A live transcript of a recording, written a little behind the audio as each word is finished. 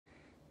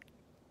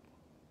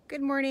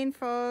Good morning,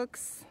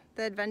 folks.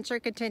 The adventure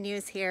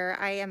continues here.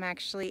 I am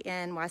actually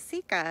in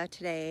Waseca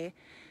today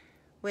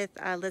with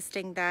a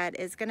listing that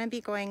is going to be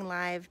going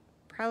live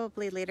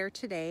probably later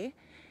today.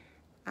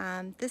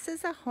 This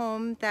is a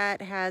home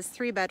that has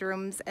 3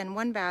 bedrooms and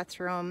 1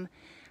 bathroom.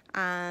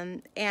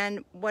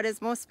 And what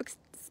is most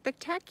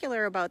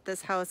spectacular about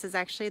this house is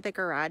actually the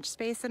garage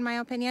space, in my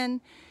opinion.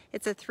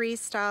 It's a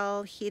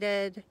 3-stall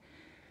heated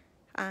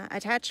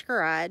attached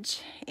garage,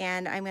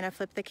 and I'm going to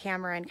flip the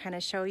camera and kind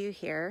of show you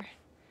here.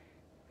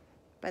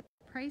 But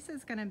the price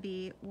is going to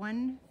be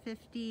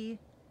 $153.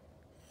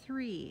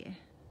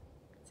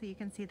 So you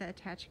can see the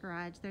attached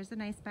garage. There's a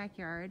nice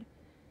backyard.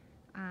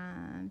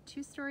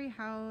 2-story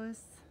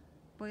house,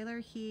 boiler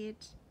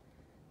heat,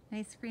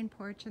 nice screen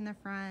porch in the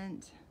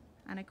front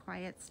on a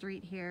quiet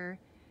street here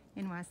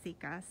in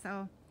Waseca.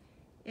 So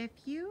if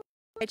you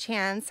by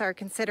chance are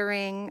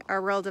considering a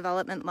rural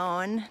development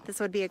loan, this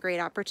would be a great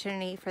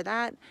opportunity for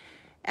that,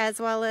 as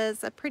well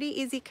as a pretty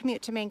easy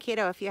commute to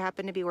Mankato if you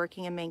happen to be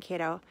working in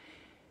Mankato.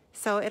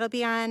 So it'll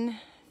be on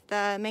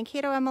the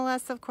Mankato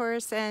MLS, of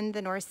course, and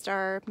the North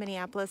Star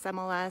Minneapolis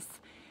MLS,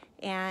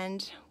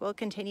 and we'll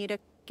continue to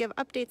give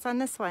updates on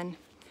this one.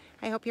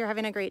 I hope you're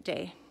having a great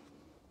day.